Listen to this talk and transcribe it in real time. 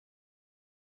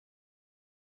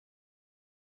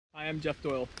Hi, I'm Jeff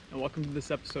Doyle, and welcome to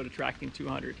this episode of Tracking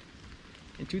 200.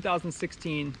 In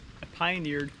 2016, I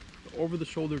pioneered the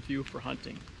over-the-shoulder view for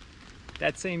hunting.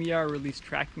 That same year, I released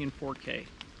Tracking in 4K,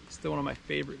 still one of my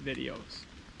favorite videos.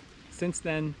 Since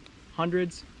then,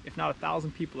 hundreds, if not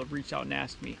 1,000 people have reached out and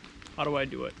asked me, how do I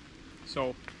do it?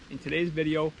 So, in today's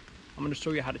video, I'm going to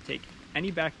show you how to take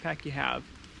any backpack you have,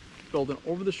 build an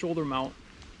over-the-shoulder mount,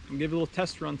 and give you a little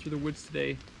test run through the woods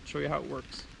today, show you how it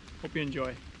works. Hope you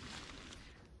enjoy.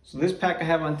 So this pack I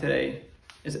have on today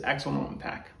is an Axle mountain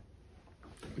pack.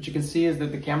 What you can see is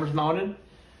that the camera's mounted,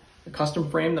 a custom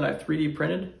frame that I've 3D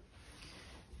printed.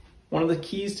 One of the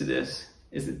keys to this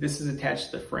is that this is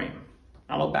attached to the frame.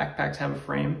 Not all backpacks have a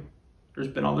frame. There's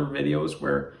been other videos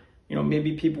where,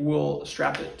 maybe people will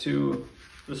strap it to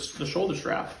the shoulder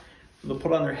strap. They'll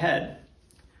put it on their head.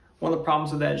 One of the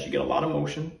problems with that is you get a lot of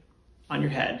motion on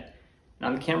your head. And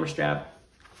on the camera strap,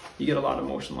 you get a lot of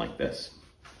motion like this,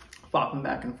 flopping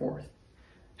back and forth.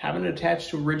 Having it attached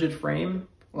to a rigid frame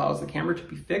allows the camera to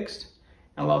be fixed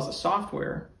and allows the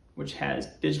software, which has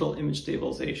digital image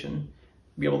stabilization,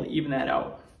 to be able to even that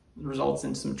out. It results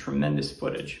in some tremendous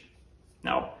footage.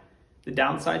 Now, the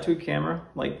downside to a camera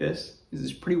like this is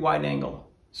it's pretty wide angle.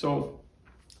 So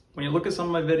when you look at some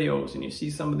of my videos and you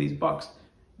see some of these bucks,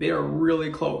 they are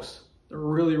really close. They're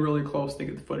really, really close to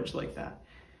get the footage like that.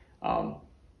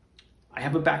 I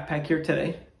have a backpack here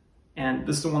today, and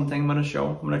this is the one thing I'm going to show.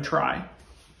 I'm going to try.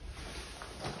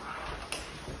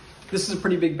 This is a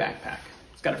pretty big backpack.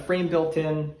 It's got a frame built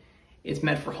in. It's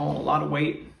meant for hauling a lot of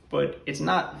weight, but it's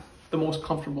not the most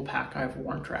comfortable pack I've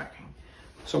worn tracking.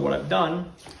 So what I've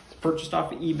done is purchased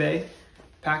off of eBay.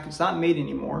 Pack, it's not made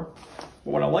anymore,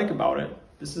 but what I like about it,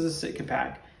 this is a Sitka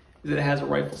pack, is that it has a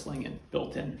rifle sling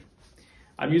built in.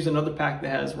 I've used another pack that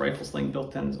has a rifle sling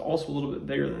built in. It's also a little bit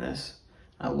bigger than this.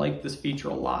 I like this feature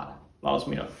a lot. Allows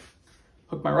me to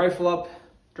hook my rifle up,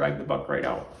 drag the buck right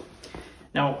out.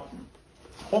 Now,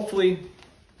 hopefully,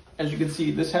 as you can see,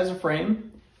 this has a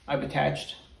frame. I've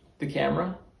attached the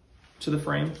camera to the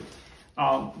frame.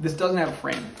 This doesn't have a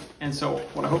frame. And so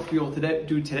what I hope to be able to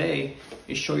do today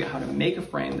is show you how to make a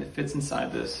frame that fits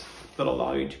inside this, that'll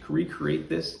allow you to recreate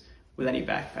this with any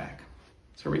backpack.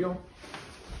 So here we go.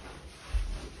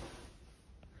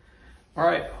 All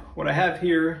right, what I have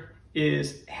here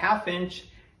is 1/2 inch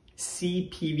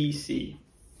CPVC.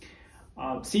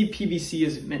 CPVC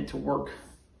is meant to work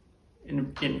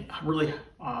in really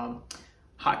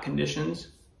hot conditions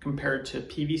compared to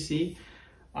PVC.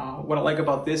 What I like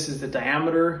about this is the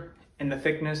diameter and the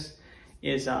thickness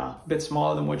is a bit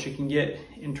smaller than what you can get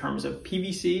in terms of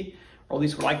PVC, or at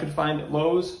least what I could find at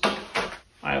Lowe's.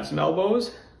 I have some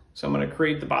elbows, so I'm going to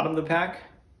create the bottom of the pack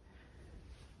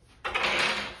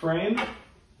frame,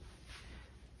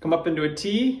 come up into a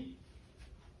T.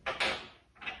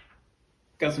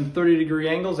 Got some 30-degree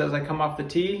angles as I come off the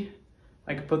T.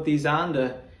 I can put these on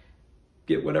to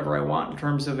get whatever I want in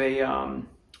terms of an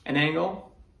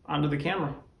angle onto the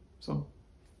camera. So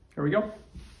here we go.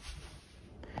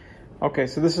 Okay,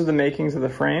 so this is the makings of the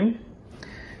frame.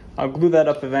 I'll glue that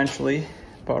up eventually,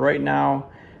 but right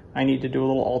now I need to do a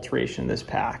little alteration in this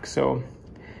pack. So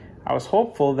I was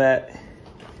hopeful that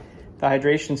the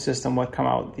hydration system would come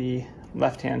out the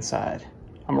left-hand side.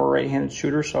 I'm a right-handed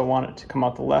shooter, so I want it to come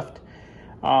out the left.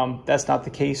 That's not the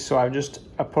case, so I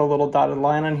put a little dotted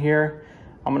line on here.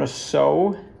 I'm gonna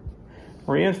sew,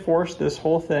 reinforce this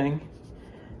whole thing,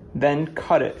 then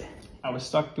cut it. I was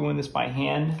stuck doing this by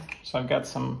hand, so I've got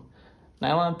some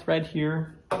nylon thread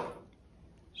here,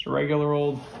 just a regular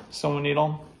old sewing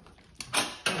needle,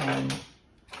 and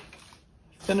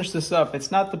finish this up. It's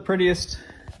not the prettiest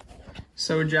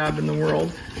sew job in the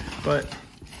world, but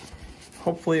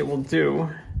hopefully it will do.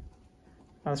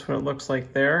 That's what it looks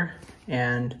like there.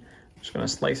 And I'm just gonna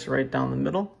slice it right down the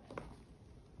middle.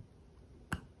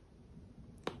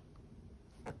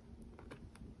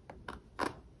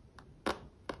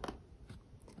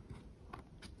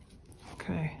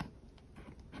 Okay.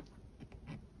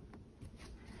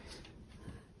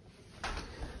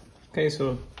 Okay,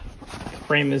 so the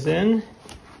frame is in.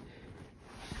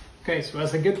 Okay, so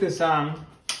as I get this on,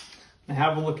 and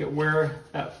have a look at where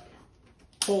that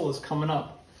hole is coming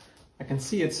up, I can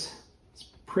see it's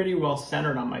pretty well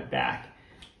centered on my back.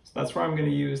 So that's where I'm gonna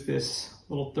use this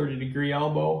little 30-degree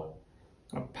elbow.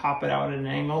 I'm gonna pop it out at an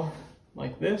angle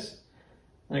like this.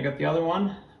 Then I got the other one.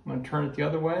 I'm gonna turn it the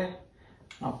other way.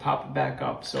 I'll pop it back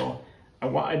up. So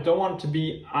I don't want it to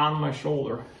be on my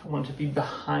shoulder. I want it to be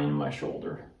behind my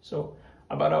shoulder. So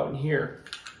about out in here,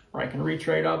 where I can reach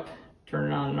right up, turn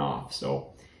it on and off.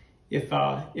 So if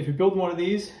you build one of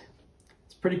these,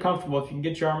 it's pretty comfortable. If you can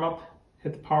get your arm up,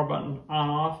 hit the power button on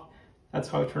off. That's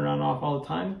how I turn it on and off all the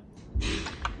time.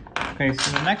 Okay,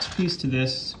 so the next piece to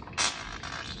this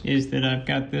is that I've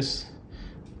got this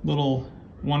little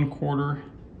 1/4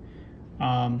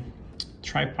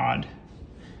 tripod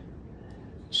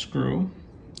screw,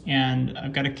 and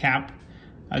I've got a cap.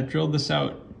 I've drilled this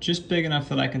out just big enough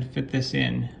that I can fit this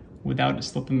in without it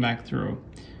slipping back through.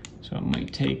 So it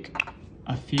might take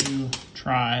a few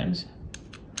tries,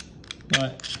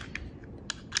 but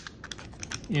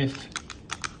if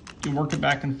you work it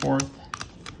back and forth,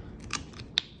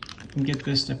 you can get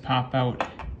this to pop out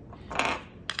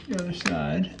the other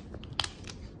side.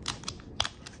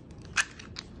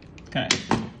 Okay,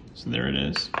 so there it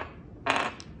is.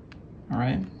 All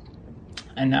right,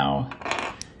 and now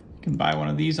you can buy one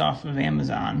of these off of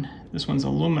Amazon. This one's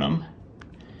aluminum,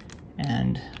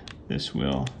 and this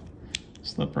will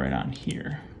slip right on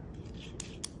here.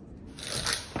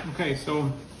 Okay,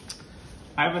 so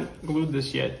I haven't glued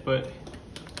this yet, but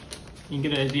you can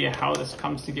get an idea how this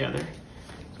comes together.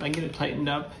 So I can get it tightened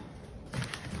up.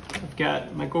 I've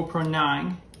got my GoPro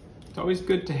 9. It's always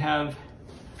good to have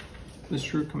the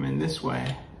screw come in this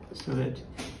way so that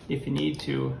if you need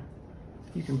to,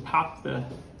 you can pop the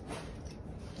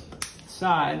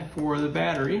side for the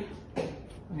battery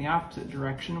in the opposite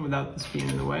direction without this being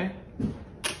in the way.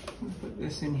 Put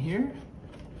this in here,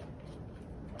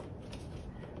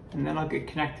 and then I'll get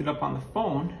connected up on the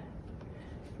phone.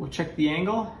 We'll check the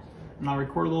angle, and I'll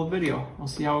record a little video. We'll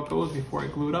see how it goes before I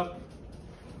glue it up.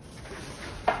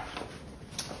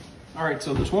 All right,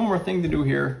 so there's one more thing to do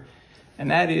here,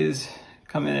 and that is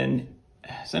come in and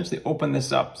essentially open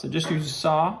this up. So just use a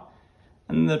saw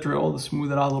and the drill to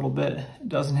smooth it out a little bit. It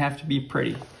doesn't have to be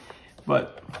pretty,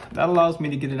 but that allows me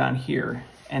to get it on here.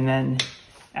 And then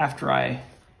after I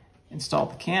install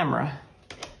the camera,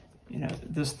 you know,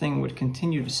 this thing would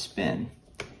continue to spin.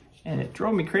 And it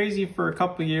drove me crazy for a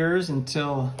couple years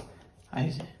until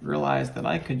I realized that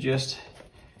I could just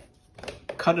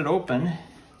cut it open.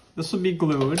 This will be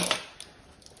glued,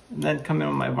 and then come in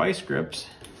with my vice grips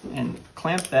and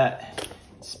clamp that,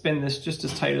 spin this just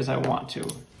as tight as I want to.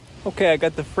 Okay, I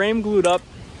got the frame glued up.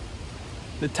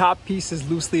 The top piece is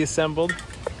loosely assembled.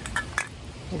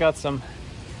 I got some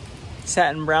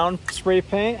satin brown spray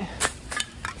paint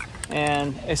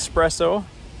and espresso,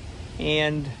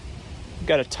 and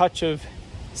got a touch of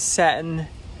satin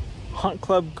Hunt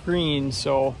Club green,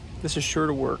 so this is sure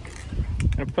to work. I'm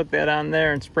gonna put that on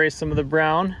there and spray some of the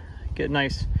brown, get a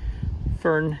nice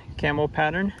fern camo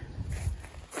pattern.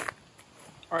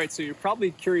 All right, so you're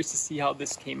probably curious to see how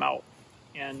this came out,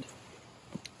 and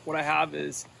what I have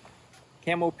is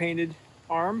camo painted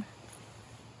arm.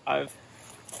 I've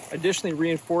additionally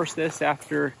reinforced this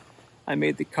after I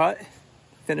made the cut,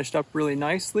 finished up really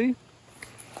nicely,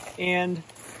 and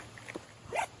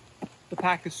the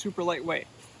pack is super lightweight.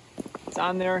 It's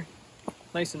on there,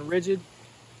 nice and rigid.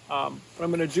 What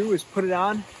I'm gonna do is put it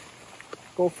on,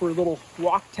 go for a little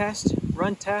walk test,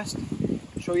 run test,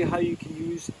 show you how you can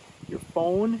use your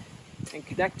phone and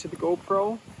connect to the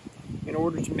GoPro in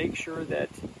order to make sure that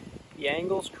the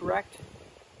angle's correct,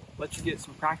 let you get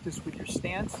some practice with your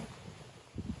stance.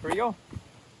 There you go.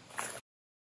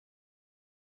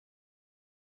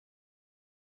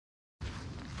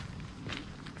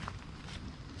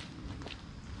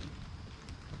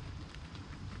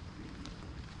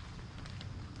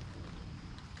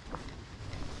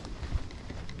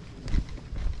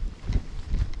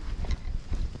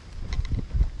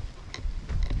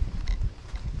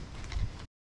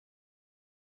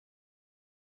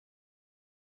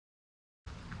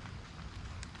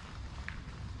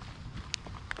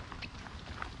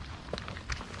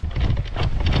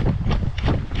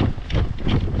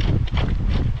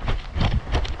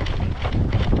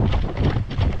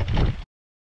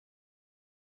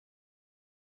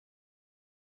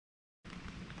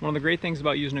 One of the great things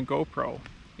about using a GoPro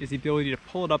is the ability to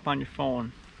pull it up on your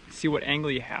phone, see what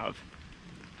angle you have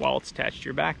while it's attached to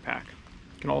your backpack.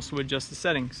 You can also adjust the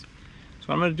settings. So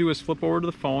what I'm going to do is flip over to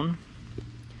the phone.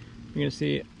 You're going to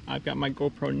see I've got my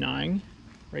GoPro 9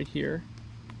 right here.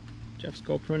 Jeff's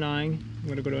GoPro 9. I'm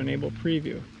going to go to Enable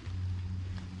Preview.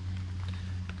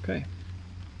 Okay.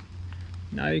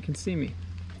 Now you can see me.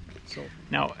 So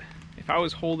now, if I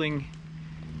was holding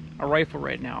a rifle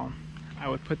right now, I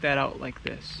would put that out like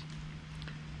this,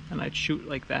 and I'd shoot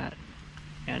like that.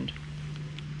 And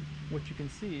what you can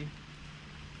see,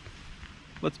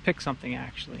 let's pick something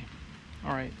actually.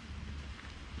 All right,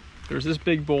 there's this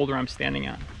big boulder I'm standing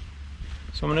on.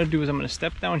 So what I'm gonna do is I'm gonna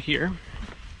step down here.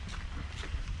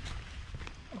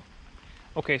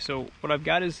 Okay, so what I've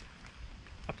got is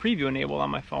a preview enabled on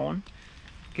my phone,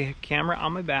 get a camera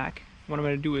on my back. What I'm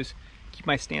gonna do is keep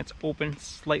my stance open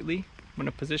slightly. I'm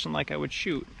going to position like I would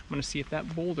shoot. I'm going to see if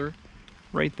that boulder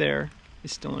right there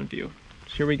is still in view.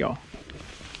 So here we go.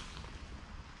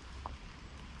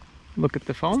 Look at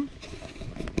the phone.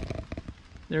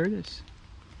 There it is.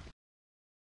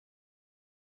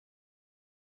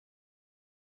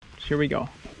 So here we go.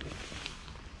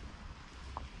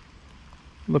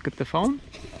 Look at the phone.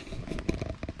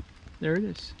 There it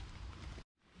is.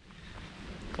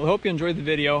 Well, I hope you enjoyed the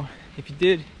video. If you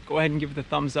did, go ahead and give it a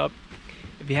thumbs up.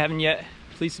 If you haven't yet,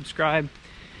 please subscribe.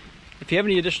 If you have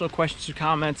any additional questions or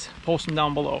comments, post them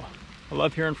down below. I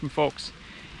love hearing from folks.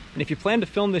 And if you plan to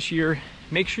film this year,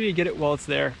 make sure you get it while it's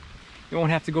there. You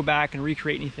won't have to go back and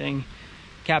recreate anything.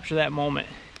 Capture that moment.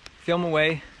 Film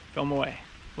away, film away.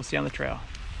 We'll see you on the trail.